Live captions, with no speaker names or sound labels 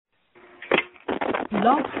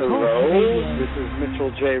Blog Talk Hello, Radio. this is Mitchell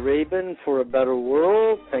J. Rabin for A Better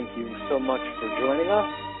World. Thank you so much for joining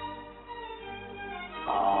us.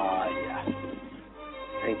 Yes.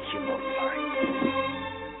 Thank you, Mozart.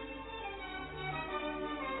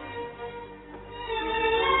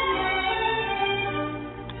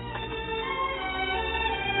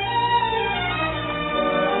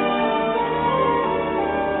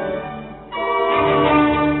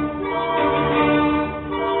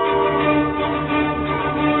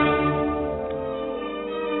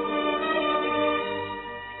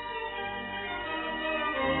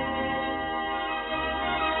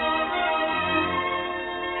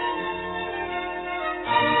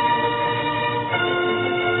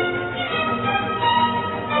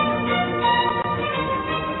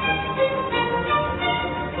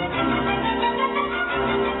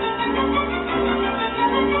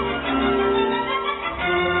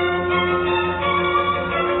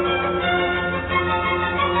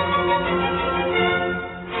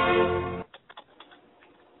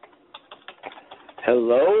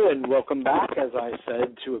 Hello and welcome back, as I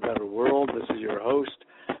said, to A Better World. This is your host,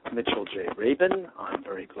 Mitchell J. Rabin. I'm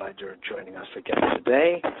very glad you're joining us again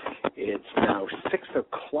today. It's now 6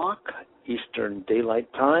 o'clock Eastern Daylight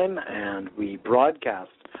Time, and we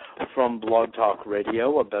broadcast from Blog Talk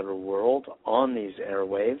Radio, A Better World, on these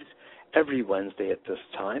airwaves every Wednesday at this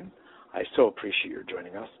time. I so appreciate your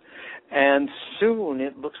joining us. And soon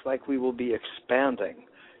it looks like we will be expanding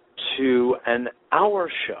to an hour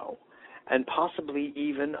show, and possibly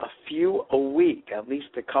even a few a week, at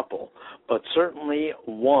least a couple, but certainly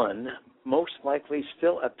one, most likely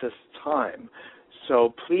still at this time.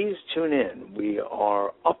 So please tune in. We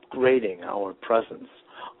are upgrading our presence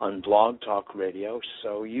on Blog Talk Radio,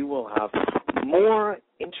 so you will have more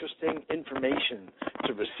interesting information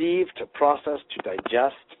to receive, to process, to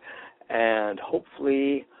digest, and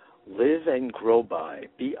hopefully live and grow by,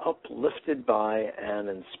 be uplifted by, and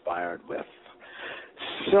inspired with.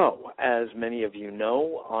 So, as many of you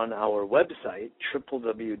know, on our website,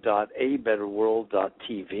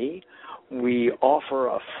 www.abetterworld.tv, we offer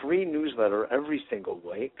a free newsletter every single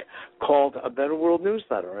week called A Better World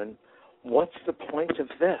Newsletter. And what's the point of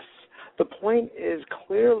this? The point is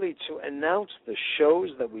clearly to announce the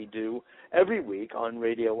shows that we do every week on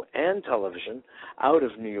radio and television out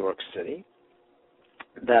of New York City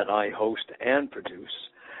that I host and produce,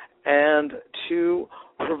 and to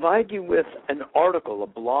provide you with an article, a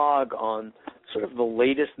blog on sort of the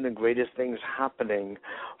latest and the greatest things happening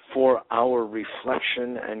for our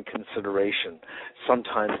reflection and consideration.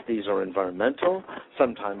 Sometimes these are environmental,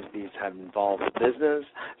 sometimes these have involved business,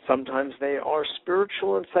 sometimes they are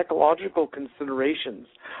spiritual and psychological considerations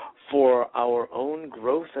for our own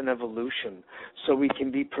growth and evolution, so we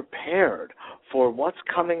can be prepared for what's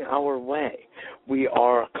coming our way. We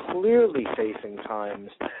are clearly facing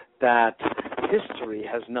times that history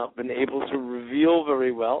has not been able to reveal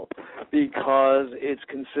very well, because it's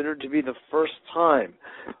considered to be the first time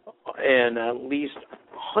in at least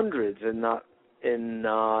hundreds, and not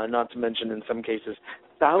to mention in some cases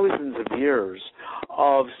thousands of years,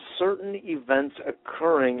 of certain events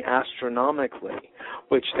occurring astronomically,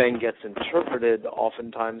 which then gets interpreted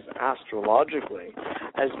oftentimes astrologically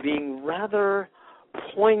as being rather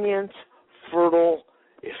poignant, fertile,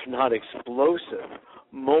 if not explosive,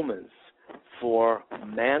 moments for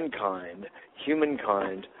mankind,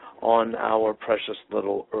 humankind, on our precious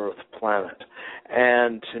little Earth planet.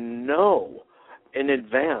 And to know in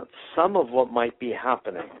advance some of what might be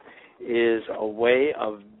happening is a way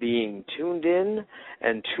of being tuned in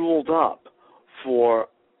and tooled up for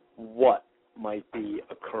what might be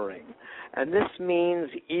occurring. And this means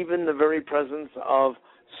even the very presence of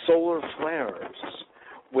solar flares,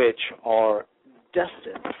 which are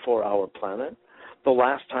destined for our planet. The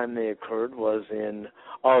last time they occurred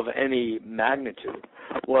of any magnitude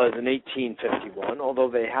was in 1851, although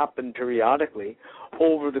they happened periodically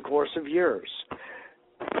over the course of years.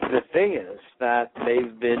 The thing is that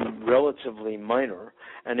they've been relatively minor,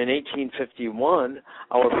 and in 1851,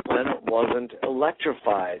 our planet wasn't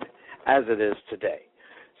electrified as it is today.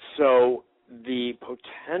 So the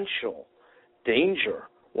potential danger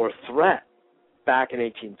or threat back in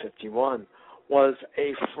 1851 was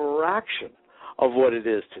a fraction of what it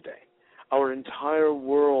is today. Our entire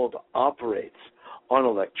world operates on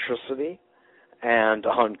electricity and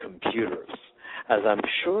on computers, as I'm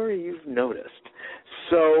sure you've noticed.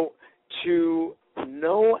 So to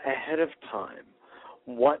know ahead of time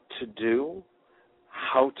what to do,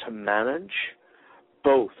 how to manage,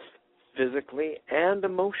 both physically and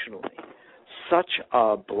emotionally, such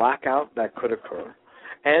a blackout that could occur,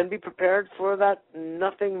 and be prepared for that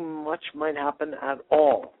nothing much might happen at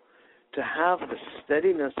all, to have the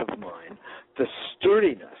steadiness of mind, the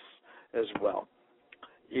sturdiness as well,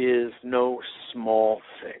 is no small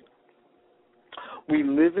thing. We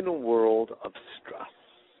live in a world of stress,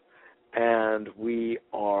 and we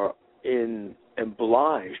are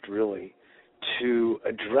obliged, really, to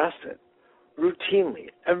address it routinely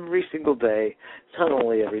every single day, not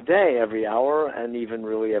only every day, every hour, and even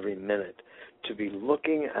really every minute, to be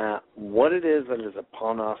looking at what it is that is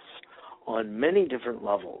upon us on many different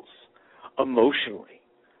levels. Emotionally,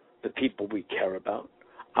 the people we care about,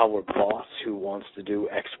 our boss who wants to do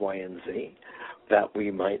X, Y, and Z that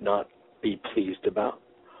we might not be pleased about,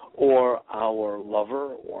 or our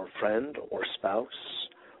lover or friend or spouse,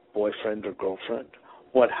 boyfriend or girlfriend,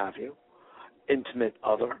 what have you, intimate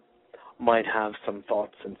other, might have some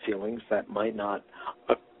thoughts and feelings that might not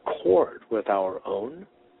accord with our own,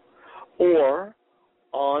 or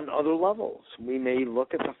on other levels. We may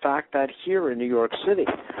look at the fact that here in New York City,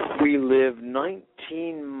 we live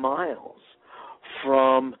 19 miles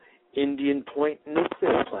from Indian Point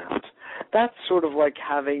nuclear plant. That's sort of like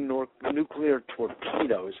having nuclear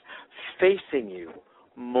torpedoes facing you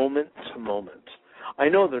moment to moment. I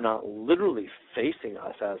know they're not literally facing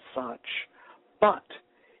us as such, but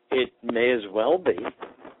it may as well be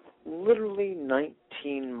literally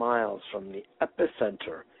 19 miles from the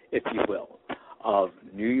epicenter, if you will, of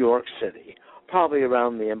New York City, probably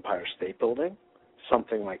around the Empire State Building,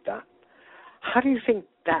 something like that. How do you think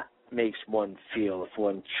that makes one feel if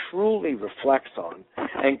one truly reflects on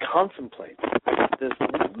and contemplates this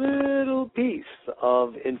little piece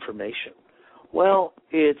of information? Well,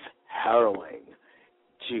 it's harrowing.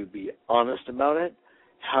 To be honest about it,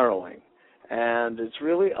 harrowing. And it's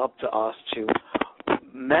really up to us to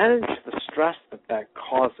manage the stress that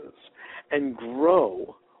causes and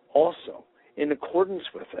grow also in accordance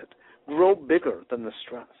with it. Grow bigger than the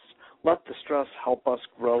stress. Let the stress help us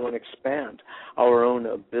grow and expand our own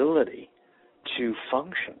ability to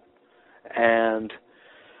function. And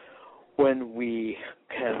when we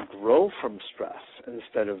can grow from stress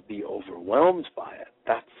instead of be overwhelmed by it,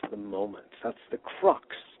 that's the moment. That's the crux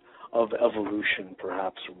of evolution,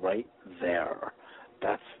 perhaps right there.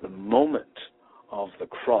 That's the moment of the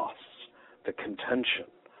cross, the contention,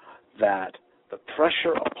 that the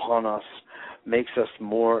pressure upon us makes us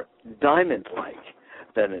more diamond-like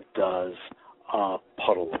than it does a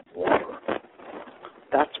puddle of water.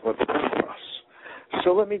 That's what's good for us.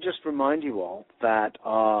 So let me just remind you all that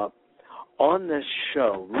on this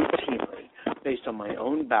show, routinely, based on my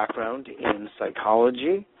own background in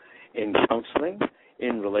psychology, in counseling,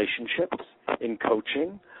 in relationships, in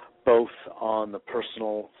coaching, both on the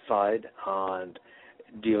personal side and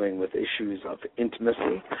dealing with issues of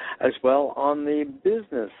intimacy, as well on the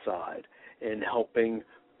business side in helping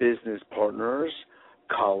business partners,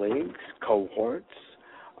 colleagues, cohorts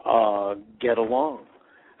get along,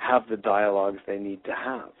 have the dialogues they need to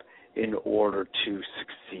have in order to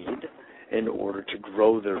succeed, in order to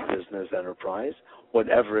grow their business enterprise,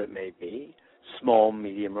 whatever it may be, small,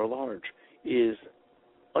 medium, or large, is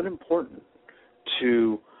unimportant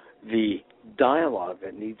to the dialogue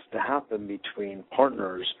that needs to happen between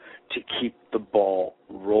partners to keep the ball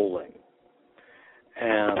rolling.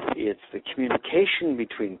 And it's the communication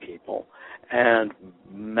between people and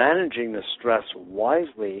managing the stress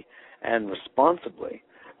wisely and responsibly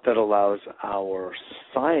that allows our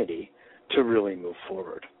society to really move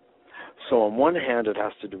forward. So on one hand, it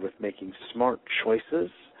has to do with making smart choices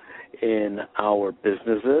in our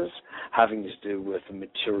businesses, having to do with the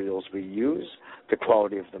materials we use, the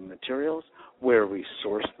quality of the materials, where we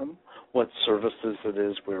source them, what services it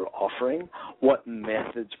is we're offering, what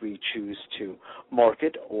methods we choose to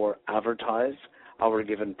market or advertise our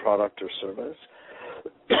given product or service.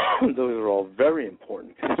 Those are all very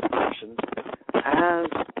important considerations, as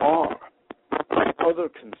are other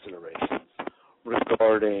considerations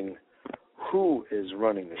regarding who is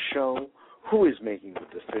running the show, who is making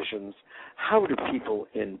the decisions, how do people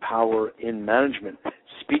in power, in management,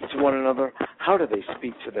 speak to one another, how do they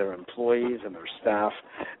speak to their employees and their staff,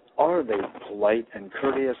 are they polite and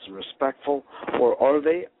courteous and respectful, or are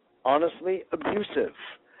they honestly abusive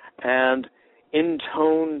and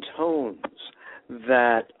intone tones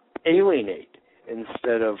that alienate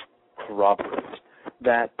instead of corroborate,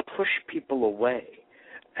 that push people away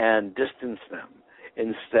and distance them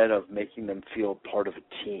instead of making them feel part of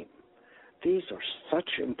a team? These are such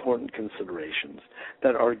important considerations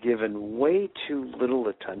that are given way too little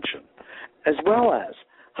attention, as well as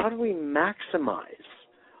how do we maximize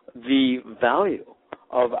the value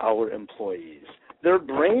of our employees, their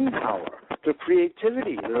brain power, their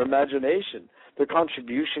creativity, their imagination, their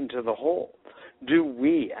contribution to the whole. Do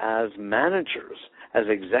we as managers as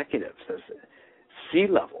executives, as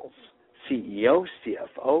C-levels, CEO,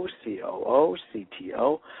 CFO, COO,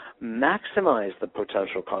 CTO, maximize the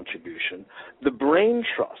potential contribution, the brain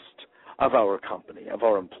trust of our company, of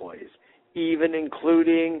our employees, even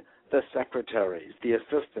including the secretaries, the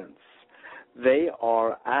assistants. They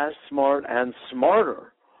are as smart and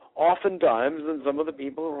smarter, oftentimes, than some of the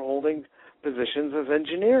people who are holding positions as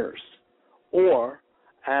engineers or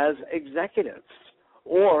as executives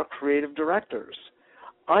or creative directors,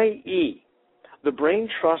 i.e., the brain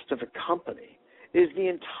trust of a company is the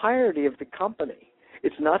entirety of the company.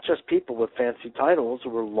 It's not just people with fancy titles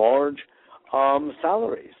or large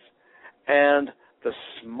salaries. And the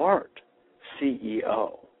smart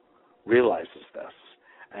CEO realizes this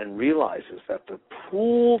and realizes that the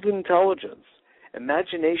pooled intelligence,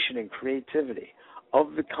 imagination, and creativity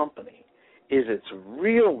of the company is its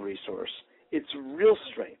real resource, its real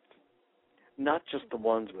strength, not just the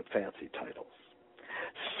ones with fancy titles.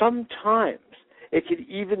 Sometimes it could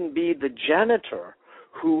even be the janitor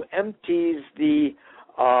who empties the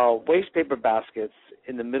waste paper baskets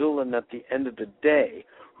in the middle and at the end of the day,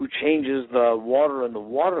 who changes the water in the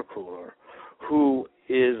water cooler, who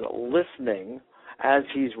is listening as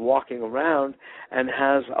he's walking around and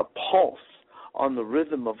has a pulse on the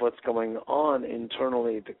rhythm of what's going on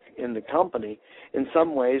internally in the company in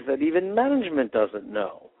some ways that even management doesn't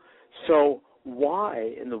know. So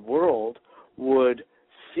why in the world would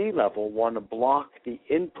C-level want to block the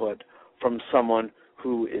input from someone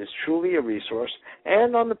who is truly a resource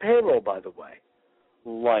and on the payroll, by the way,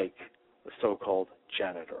 like the so-called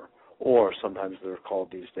janitor, or sometimes they're called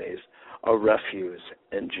these days a refuse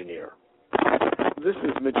engineer? This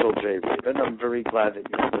is Mitchell J. Rabin. I'm very glad that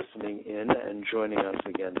you're listening in and joining us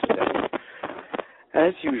again today.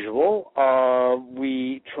 As usual,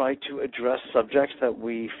 we try to address subjects that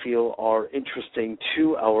we feel are interesting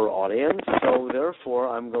to our audience. So therefore,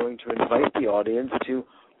 I'm going to invite the audience to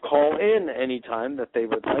call in anytime that they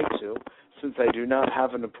would like to, since I do not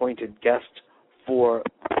have an appointed guest for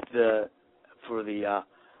the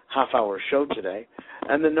half-hour show today.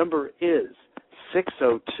 And the number is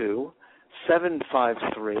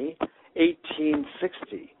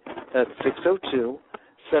 602-753-1860. That's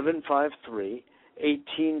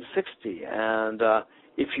 602-753-1860. And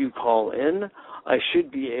if you call in, I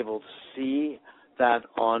should be able to see that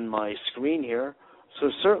on my screen here,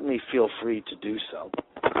 so certainly feel free to do so.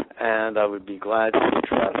 And I would be glad to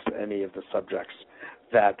address any of the subjects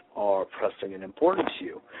that are pressing and important to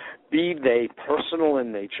you, be they personal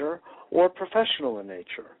in nature or professional in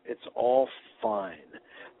nature. It's all fine.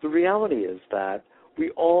 The reality is that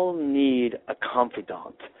we all need a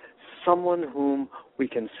confidant, someone whom we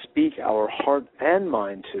can speak our heart and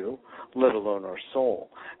mind to, let alone our soul,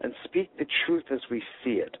 and speak the truth as we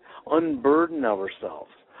see it, unburden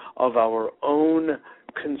ourselves of our own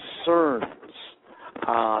concerns,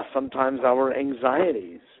 sometimes our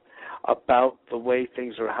anxieties about the way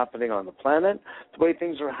things are happening on the planet, the way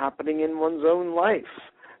things are happening in one's own life,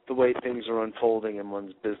 the way things are unfolding in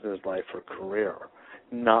one's business life or career.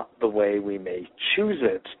 Not the way we may choose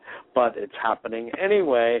it, but it's happening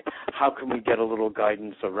anyway. How can we get a little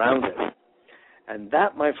guidance around it? And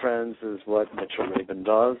that, my friends, is what Mitchell Rabin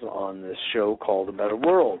does on this show called A Better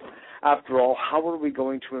World. After all, how are we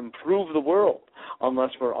going to improve the world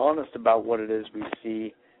unless we're honest about what it is we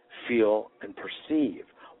see, feel, and perceive,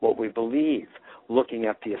 what we believe, looking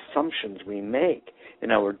at the assumptions we make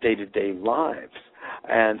in our day-to-day lives?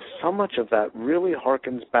 And so much of that really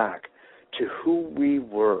harkens back to who we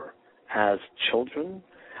were as children,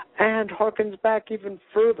 and harkens back even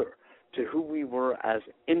further to who we were as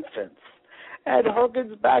infants, and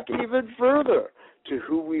harkens back even further to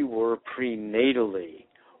who we were prenatally,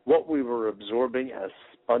 what we were absorbing as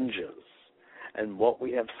sponges, and what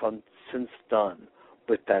we have since done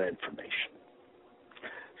with that information.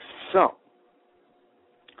 So,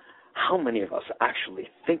 how many of us actually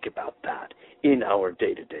think about that in our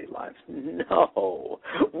day-to-day lives? No,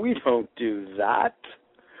 we don't do that.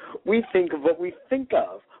 We think of what we think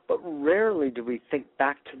of, but rarely do we think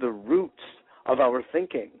back to the roots of our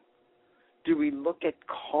thinking. Do we look at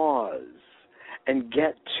cause and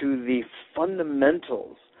get to the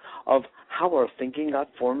fundamentals of how our thinking got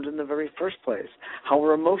formed in the very first place, how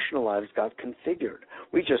our emotional lives got configured?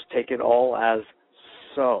 We just take it all as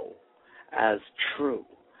so, as true,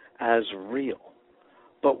 as real.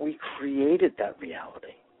 But we created that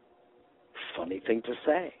reality. Funny thing to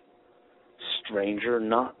say. Stranger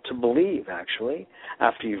not to believe, actually,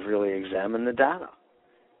 after you've really examined the data.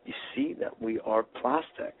 You see that we are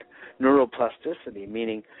plastic. Neuroplasticity,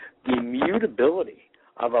 meaning the mutability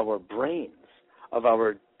of our brains, of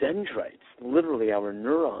our dendrites, literally our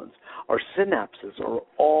neurons, our synapses are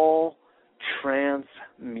all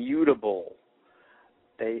transmutable.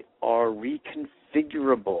 They are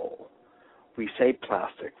reconfigurable. We say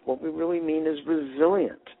plastic. What we really mean is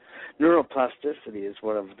resilient. Neuroplasticity is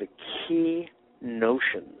one of the key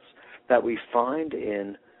notions that we find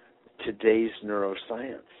in today's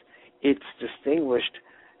neuroscience. It's distinguished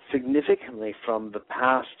significantly from the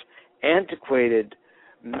past antiquated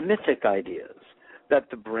mythic ideas that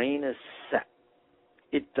the brain is set.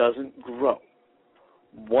 It doesn't grow.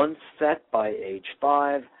 Once set by age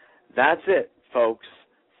 5, that's it, folks.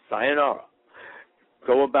 Sayonara.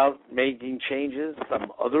 Go about making changes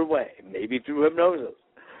some other way, maybe through hypnosis,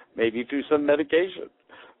 maybe through some medication,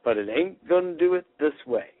 but it ain't going to do it this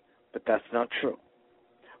way. But that's not true.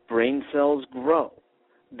 Brain cells grow.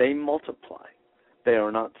 They multiply. They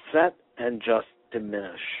are not set and just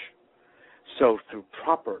diminish. So through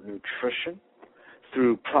proper nutrition,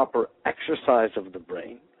 through proper exercise of the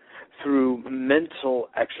brain, through mental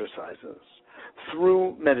exercises,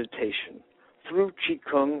 through meditation, through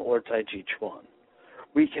Qigong or Tai Chi Chuan,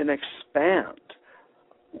 we can expand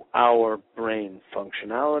our brain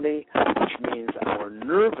functionality, which means our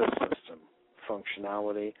nervous system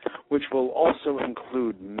functionality, which will also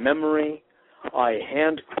include memory,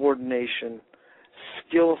 eye-hand coordination,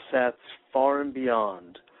 skill sets far and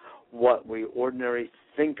beyond what we ordinarily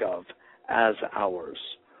think of as ours.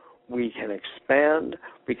 We can expand,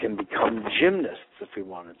 we can become gymnasts if we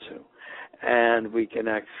wanted to, and we can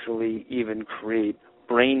actually even create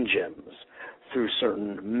brain gyms through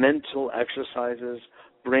certain mental exercises,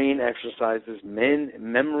 brain exercises,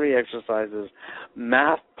 memory exercises,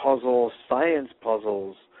 math puzzles, science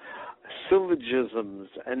puzzles, syllogisms,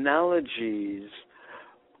 analogies,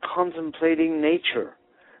 contemplating nature.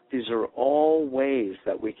 These are all ways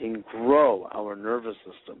that we can grow our nervous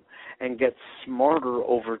system and get smarter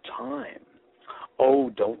over time. Oh,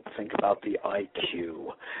 don't think about the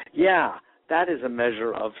IQ. Yeah, that is a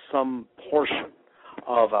measure of some portion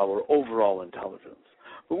of our overall intelligence.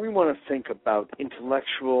 But we want to think about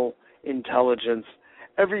intellectual intelligence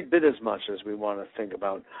every bit as much as we want to think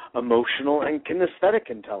about emotional and kinesthetic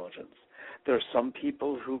intelligence. There are some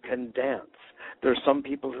people who can dance. There are some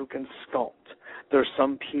people who can sculpt. There are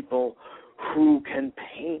some people who can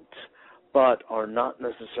paint but are not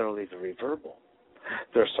necessarily very verbal.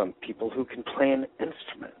 There are some people who can play an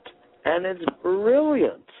instrument, and it's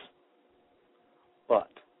brilliant, but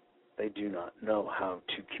they do not know how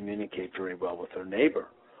to communicate very well with their neighbor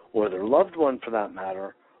or their loved one, for that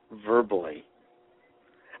matter, verbally.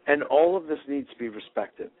 And all of this needs to be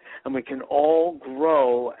respected. And we can all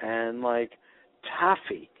grow and, like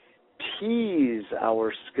taffy, tease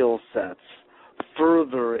our skill sets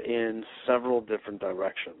further in several different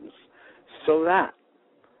directions so that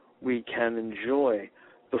we can enjoy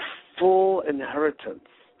the full inheritance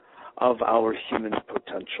of our human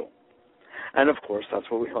potential. And, of course, that's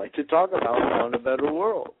what we like to talk about on A Better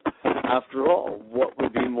World. After all, what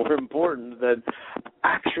would be more important than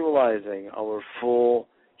actualizing our full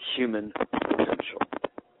human potential?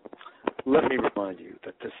 Let me remind you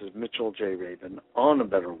that this is Mitchell J. Rabin on A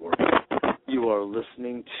Better World. You are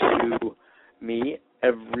listening to me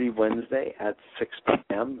every Wednesday at 6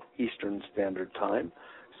 p.m. Eastern Standard Time.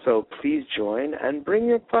 So please join and bring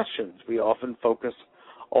your questions. We often focus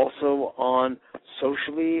also on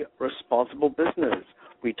socially responsible business.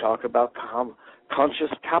 We talk about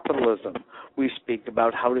conscious capitalism. We speak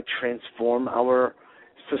about how to transform our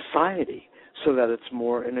society so that it's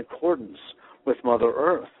more in accordance with Mother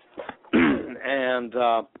Earth. And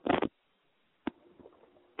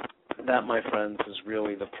that, my friends, is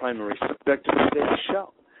really the primary subject of today's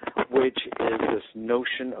show, which is this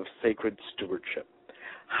notion of sacred stewardship.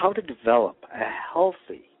 How to develop a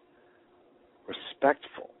healthy,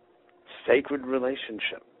 respectful, sacred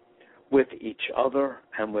relationship with each other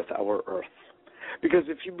and with our earth. Because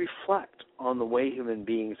if you reflect on the way human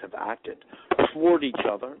beings have acted toward each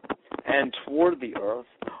other and toward the earth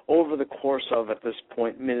over the course of, at this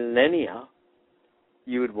point, millennia,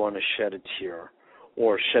 you would want to shed a tear,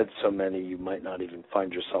 or shed so many you might not even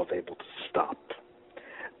find yourself able to stop.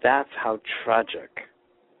 That's how tragic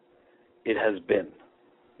it has been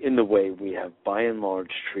in the way we have, by and large,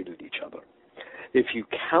 treated each other. If you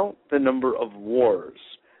count the number of wars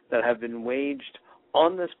that have been waged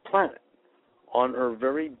on this planet, on her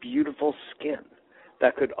very beautiful skin,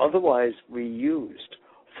 that could otherwise be used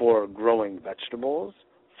for growing vegetables,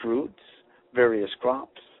 fruits, various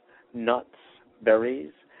crops, nuts,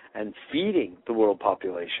 berries, and feeding the world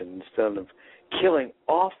population instead of killing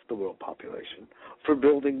off the world population, for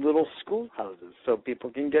building little schoolhouses so people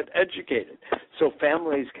can get educated, so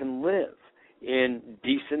families can live in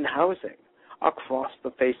decent housing across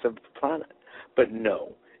the face of the planet. But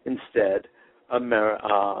no, instead,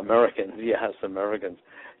 Americans,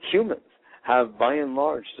 humans have by and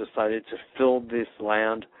large decided to fill this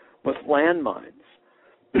land with landmines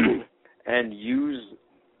and use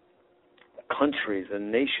countries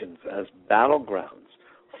and nations as battlegrounds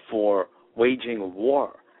for waging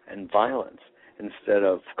war and violence instead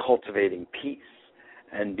of cultivating peace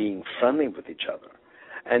and being friendly with each other.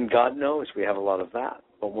 And God knows we have a lot of that.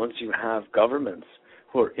 But once you have governments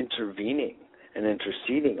who are intervening and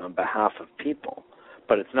interceding on behalf of people,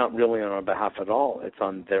 but it's not really on our behalf at all, it's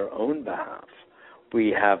on their own behalf.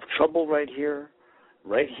 We have trouble right here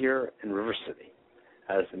in River City,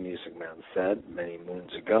 as the Music Man said many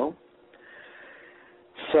moons ago.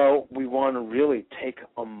 So we want to really take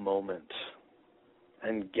a moment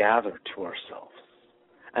and gather to ourselves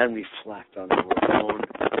and reflect on our own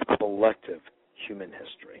collective human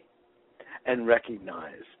history and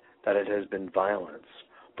recognize that it has been violence,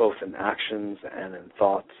 both in actions and in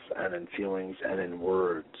thoughts and in feelings and in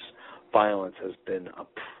words. Violence has been a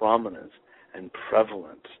prominent and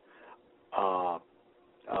prevalent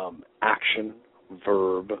action,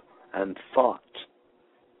 verb, and thought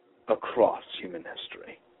across human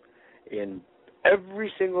history in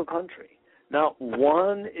every single country. Not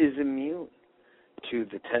one is immune to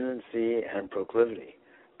the tendency and proclivity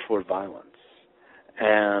toward violence.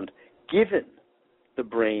 And given the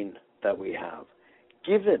brain that we have,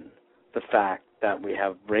 given the fact that we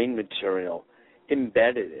have brain material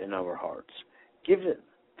embedded in our hearts, given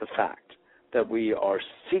the fact that we are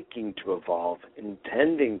seeking to evolve,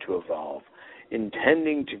 intending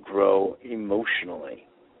to grow emotionally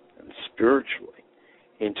and spiritually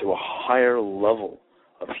into a higher level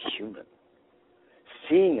of human,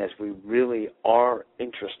 seeing as we really are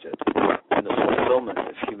interested in the fulfillment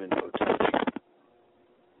of human potential.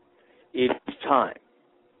 It is time.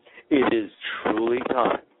 It is truly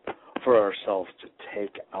time for ourselves to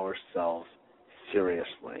take ourselves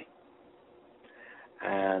seriously.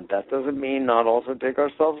 And that doesn't mean not also take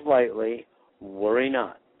ourselves lightly. Worry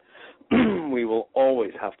not. We will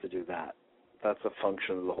always have to do that. That's a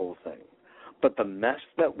function of the whole thing. But the mess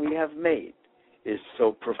that we have made is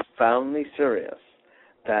so profoundly serious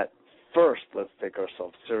that first, let's take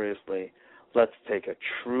ourselves seriously. Let's take a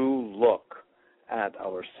true look at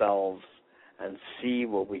ourselves and see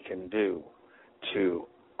what we can do to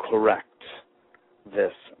correct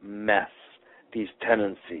this mess, these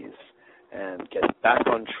tendencies, and get back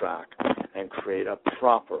on track and create a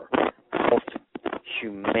proper, healthy,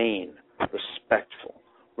 humane, respectful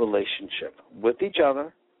relationship with each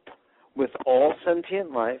other, with all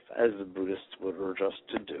sentient life, as the Buddhists would urge us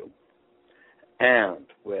to do, and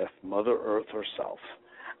with Mother Earth herself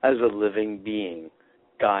as a living being,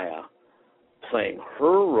 Gaia, playing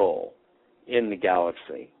her role in the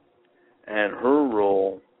galaxy and her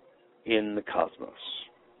role in the cosmos.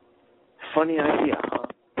 Funny idea, huh?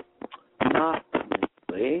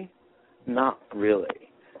 Not really.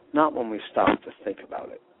 Not when we stop to think about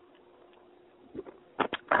it.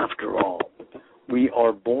 After all, we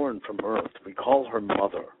are born from Earth. We call her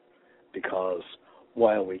Mother because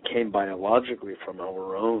while we came biologically from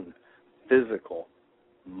our own physical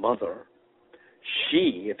mother,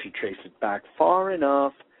 she, if you trace it back far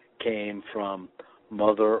enough, came from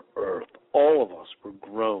Mother Earth. All of us were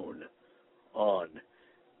grown on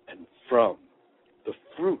and from the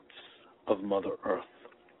fruits of Mother Earth.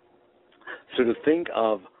 So to think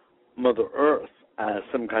of Mother Earth as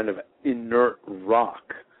some kind of inert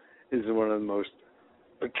rock is one of the most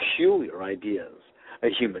peculiar ideas a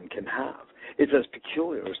human can have. It's as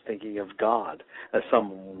peculiar as thinking of God as some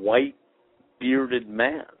white, bearded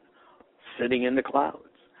man sitting in the clouds.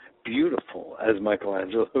 Beautiful as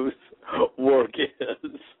Michelangelo's work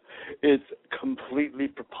is. It's completely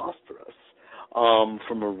preposterous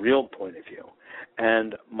from a real point of view.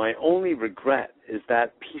 And my only regret is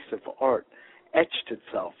that piece of art etched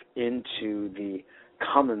itself into the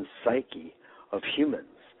common psyche of humans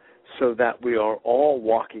so that we are all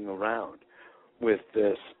walking around with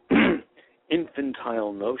this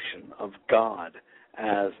infantile notion of God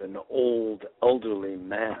as an old, elderly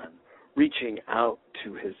man reaching out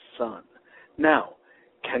to his son. Now,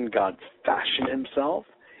 can God fashion himself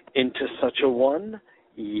into such a one?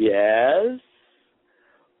 Yes.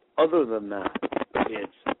 Other than that,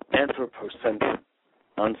 it's anthropocentric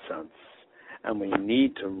nonsense, and we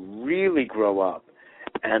need to really grow up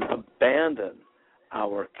and abandon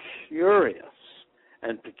our curious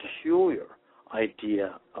and peculiar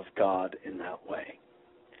idea of God in that way.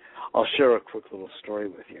 I'll share a quick little story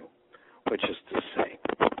with you, which is to say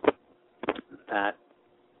that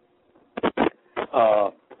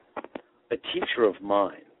a teacher of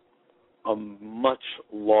mine, a much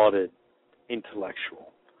lauded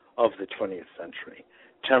intellectual of the 20th century,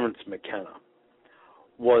 Terence McKenna,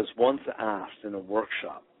 was once asked in a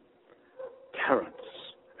workshop, Terence,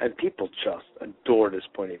 and people just adored his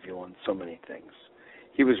point of view on so many things.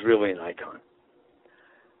 He was really an icon.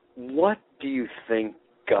 What do you think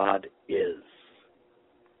God is?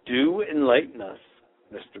 Do enlighten us,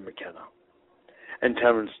 Mr. McKenna. And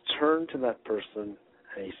Terence turned to that person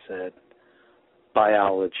and he said,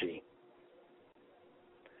 biology.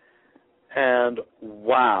 And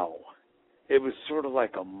wow, it was sort of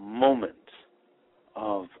like a moment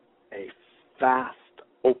of a fast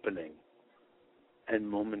opening and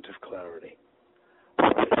moment of clarity.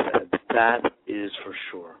 I said, that is for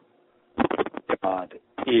sure. God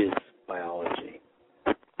is biology.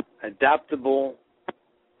 Adaptable,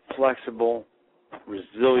 flexible,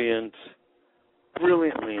 resilient,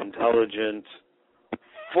 brilliantly intelligent,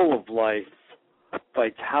 full of life,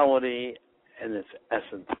 vitality, and its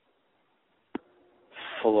essence,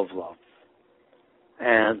 full of love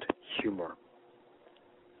and humor.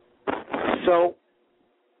 So,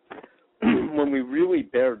 when we really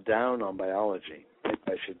bear down on biology,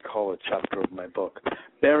 I should call a chapter of my book,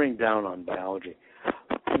 bearing down on biology,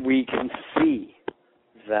 we can see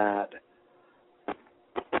that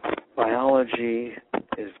biology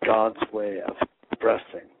is God's way of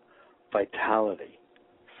expressing vitality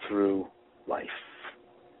through life.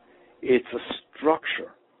 It's a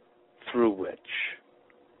structure through which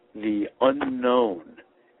the unknown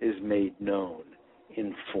is made known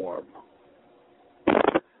in form.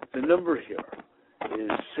 The number here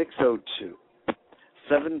is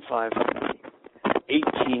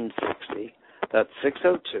 602-753-1860. That's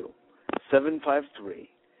 602-753-1860.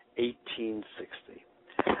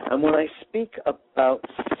 And when I speak about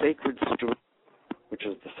sacred stewardship, which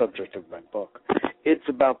is the subject of my book, it's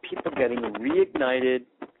about people getting reignited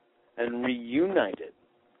and reunited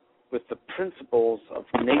with the principles of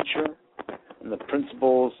nature and the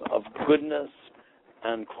principles of goodness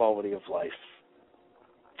and quality of life.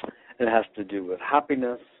 It has to do with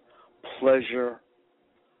happiness, pleasure,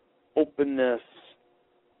 openness,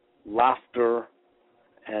 laughter,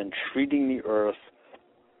 and treating the earth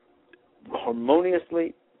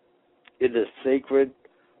harmoniously in a sacred,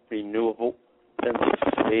 renewable, and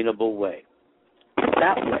sustainable way.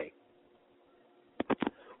 That way,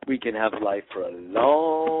 we can have life for a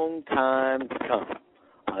long time to come.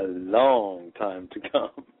 A long time to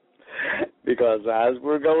come. Because as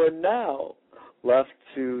we're going now, left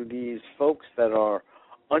to these folks that are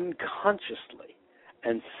unconsciously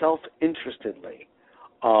and self-interestedly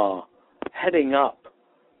heading up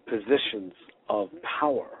positions of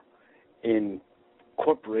power in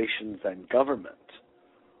corporations and government,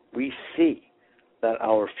 we see that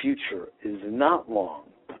our future is not long,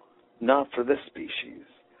 not for this species,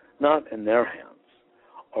 not in their hands.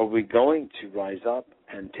 Are we going to rise up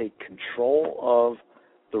and take control of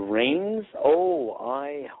the reins? Oh,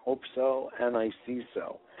 I hope so, and I see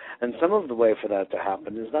so. And some of the way for that to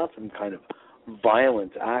happen is not some kind of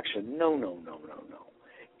violent action. No.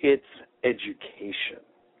 It's education.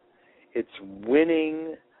 It's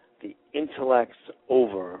winning the intellects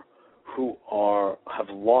over who have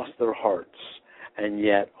lost their hearts and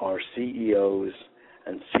yet are CEOs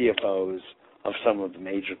and CFOs of some of the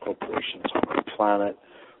major corporations on our planet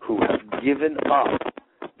who have given up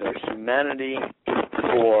their humanity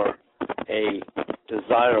for a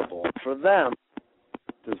desirable, for them,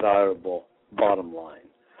 desirable bottom line.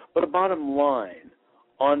 But a bottom line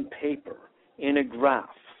on paper, in a graph,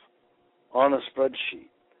 on a spreadsheet,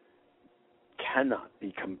 cannot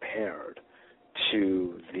be compared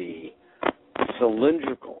to the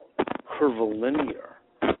cylindrical, curvilinear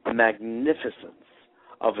magnificence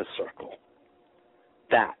of a circle.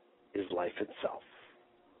 That is life itself.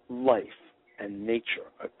 Life and nature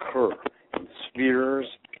occur in spheres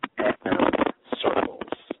and circles,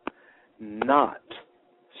 not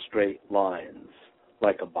straight lines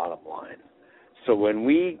like a bottom line. So when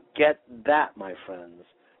we get that, my friends,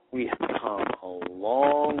 we have come a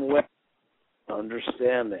long way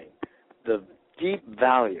understanding the deep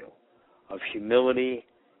value of humility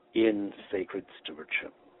in sacred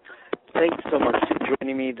stewardship. Thanks so much for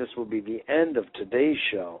joining me. This will be the end of today's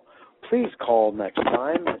show. Please call next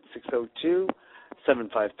time at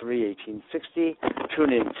 602-753-1860.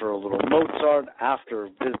 Tune in for a little Mozart after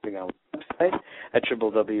visiting our website at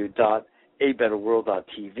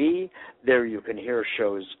www.abetterworld.tv. There you can hear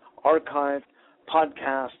shows archived,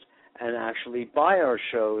 podcast, and actually buy our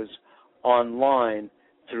shows online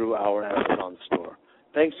through our Amazon store.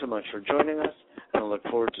 Thanks so much for joining us, and I look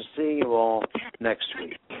forward to seeing you all next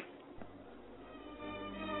week.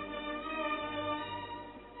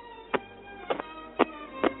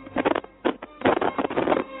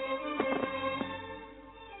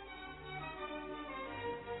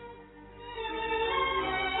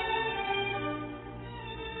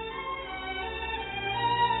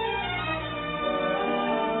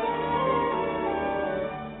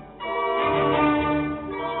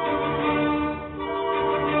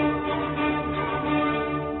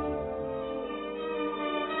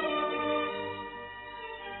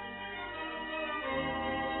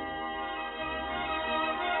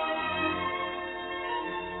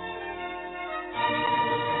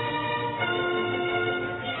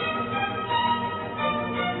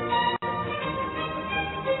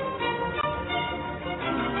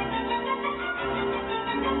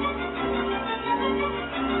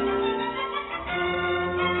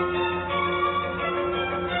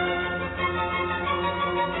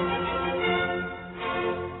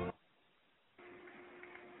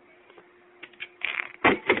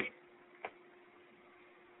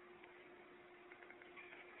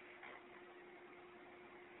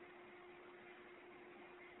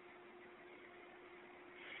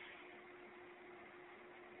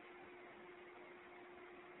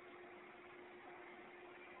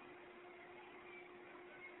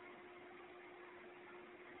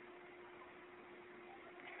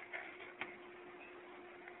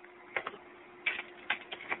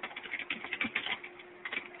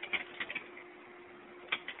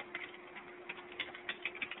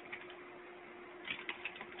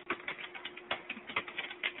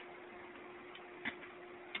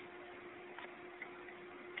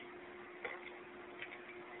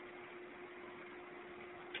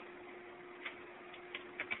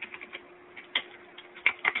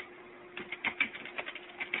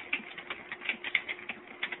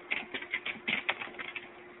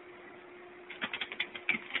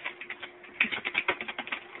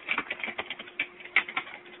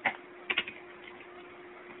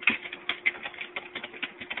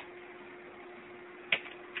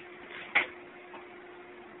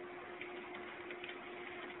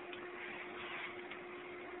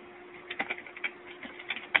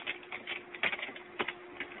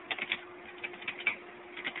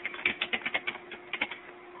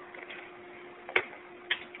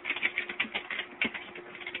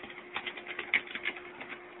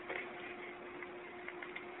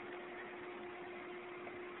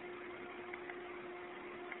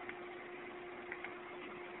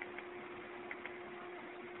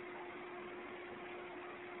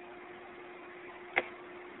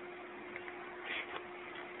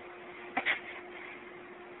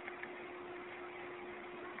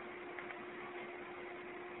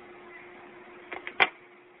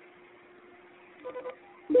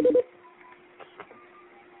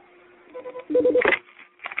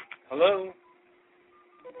 Hello?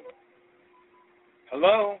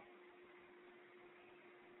 Hello?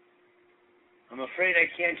 I'm afraid I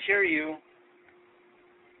can't hear you.